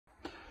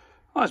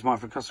Hi, it's Mike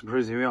from Custom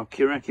Cruises. Here we are,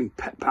 Kuryakyn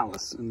Pet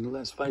Palace, and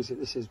let's face it,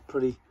 this is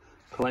pretty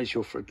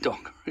palatial for a dog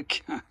or a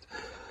cat.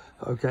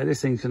 Okay,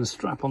 this thing's going to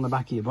strap on the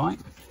back of your bike.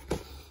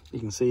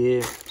 You can see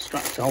here,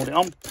 straps to hold it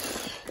on.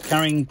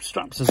 Carrying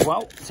straps as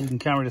well, so you can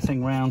carry the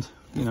thing round,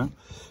 you know,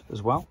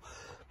 as well.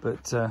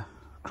 But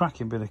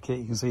cracking bit of kit.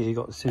 You can see you've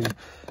got the two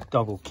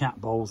dog or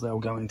cat bowls. They'll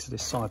go into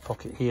this side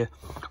pocket here.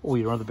 All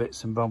your other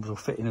bits and bobs will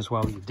fit in as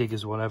well, your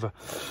diggers or whatever.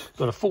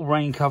 Got a full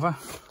rain cover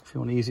if you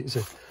want to use it as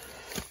a,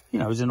 you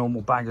know, as a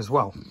normal bag as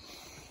well.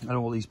 And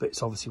all these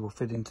bits obviously will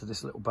fit into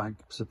this little bag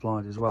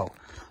supplied as well.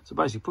 So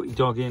basically put your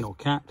dog in or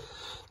cat.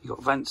 You've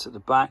got vents at the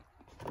back.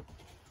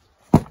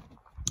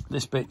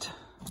 This bit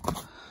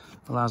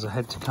allows a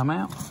head to come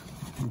out,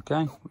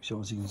 okay, which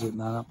obviously you can zip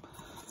that up.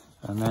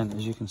 And then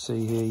as you can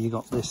see here, you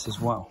got this as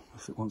well,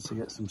 if it wants to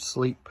get some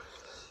sleep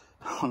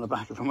on the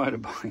back of a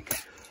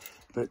motorbike.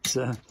 But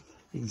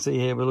you can see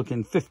here we're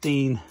looking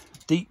 15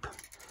 deep.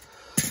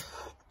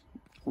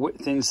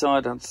 Width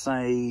inside, I'd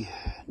say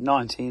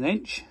 19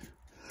 inch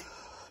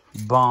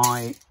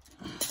by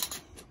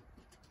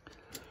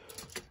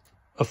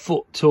a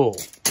foot tall.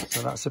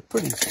 So that's a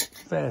pretty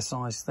fair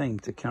sized thing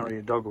to carry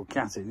a dog or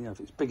cat in. You know, if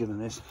it's bigger than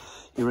this,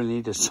 you really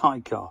need a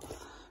sidecar.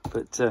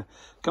 But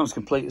comes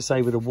complete, to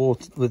say, with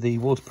the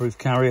waterproof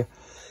carrier.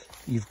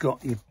 You've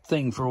got your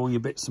thing for all your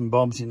bits and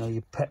bobs. You know,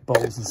 your pet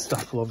bowls and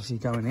stuff will obviously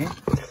go in here.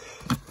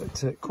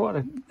 But quite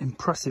an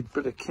impressive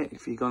bit of kit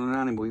if you've got an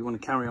animal you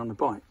want to carry on the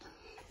bike.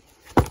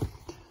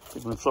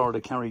 People in Florida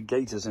carry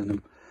gators in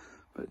them.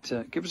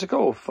 But give us a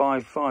call.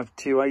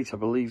 5528, I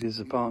believe, is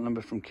the part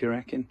number from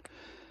Kuryakyn.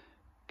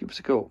 Give us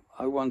a call.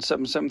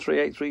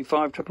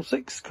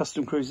 01773835666,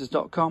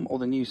 customcruises.com, or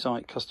the new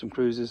site,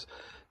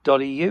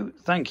 customcruises.eu.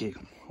 Thank you.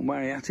 And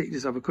while you're at it,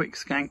 just have a quick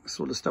skank,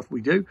 sort of stuff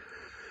we do.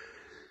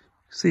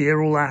 See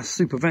here all our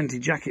super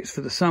vented jackets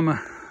for the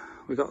summer.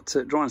 We've got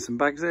drying some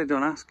bags there,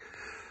 don't ask.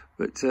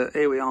 But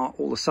here we are,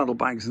 all the saddle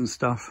bags and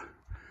stuff.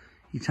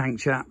 Your tank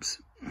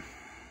chaps.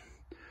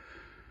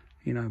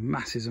 You know,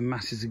 masses and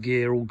masses of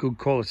gear, all good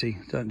quality.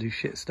 Don't do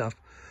shit stuff.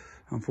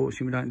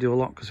 Unfortunately, we don't do a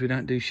lot because we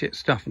don't do shit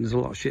stuff, and there's a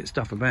lot of shit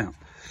stuff about.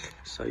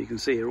 So you can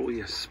see here all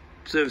your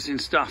servicing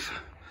stuff,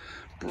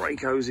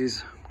 brake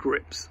hoses,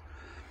 grips,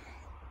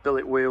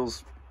 billet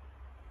wheels,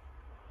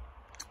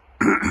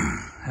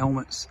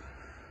 helmets,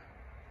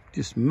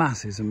 just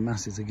masses and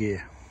masses of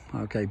gear.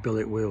 Okay,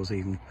 billet wheels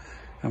even.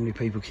 How many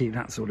people keep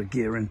that sort of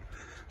gear in?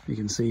 You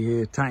can see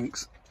here,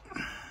 tanks.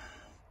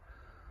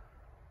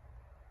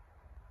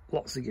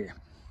 Lots of gear.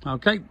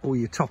 Okay, all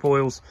your top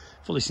oils,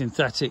 fully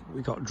synthetic.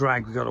 We've got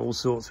drag, we've got all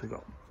sorts. We've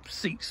got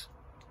seats,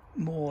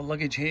 more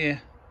luggage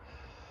here.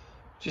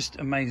 Just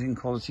amazing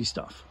quality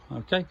stuff.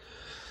 Okay,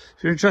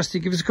 if you're interested,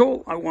 give us a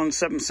call.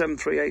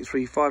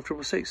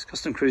 01773835666,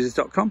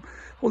 customcruises.com,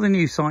 or the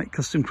new site,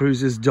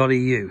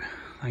 customcruises.eu.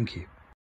 Thank you.